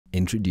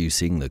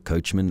Introducing the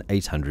Coachman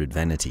 800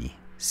 Vanity,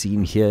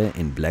 seen here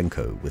in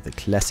Blanco with a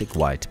classic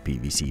white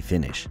PVC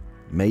finish,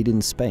 made in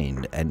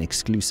Spain and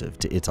exclusive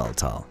to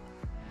Italtile.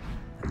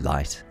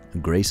 Light,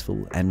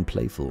 graceful and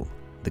playful,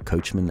 the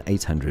Coachman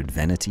 800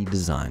 Vanity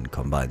design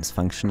combines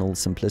functional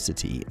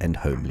simplicity and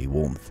homely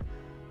warmth,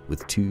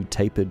 with two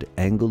tapered,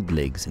 angled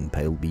legs in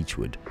pale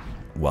beechwood,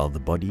 while the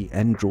body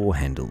and drawer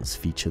handles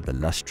feature the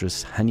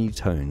lustrous honey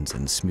tones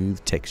and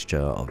smooth texture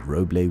of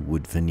roble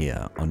wood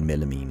veneer on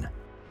melamine.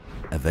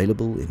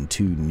 Available in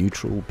two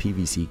neutral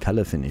PVC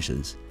color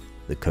finishes,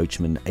 the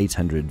Coachman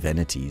 800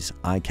 Vanity's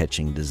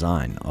eye-catching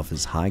design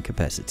offers high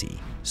capacity,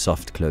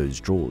 soft close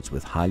drawers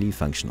with highly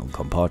functional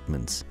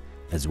compartments,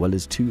 as well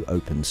as two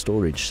open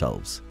storage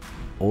shelves,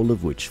 all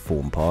of which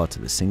form part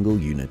of a single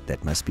unit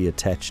that must be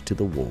attached to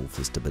the wall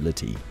for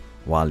stability,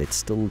 while it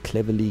still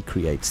cleverly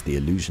creates the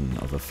illusion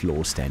of a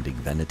floor-standing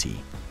vanity.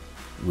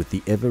 With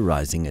the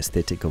ever-rising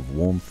aesthetic of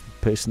warmth,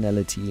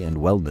 personality and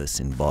wellness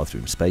in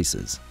bathroom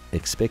spaces,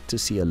 expect to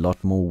see a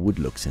lot more wood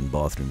looks in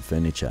bathroom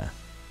furniture,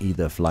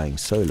 either flying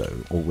solo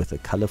or with a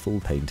colourful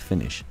paint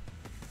finish.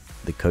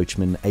 The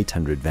Coachman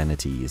 800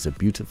 Vanity is a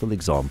beautiful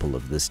example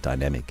of this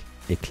dynamic,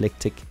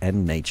 eclectic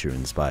and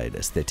nature-inspired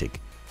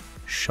aesthetic.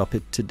 Shop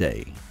it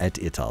today at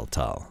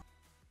Italtile.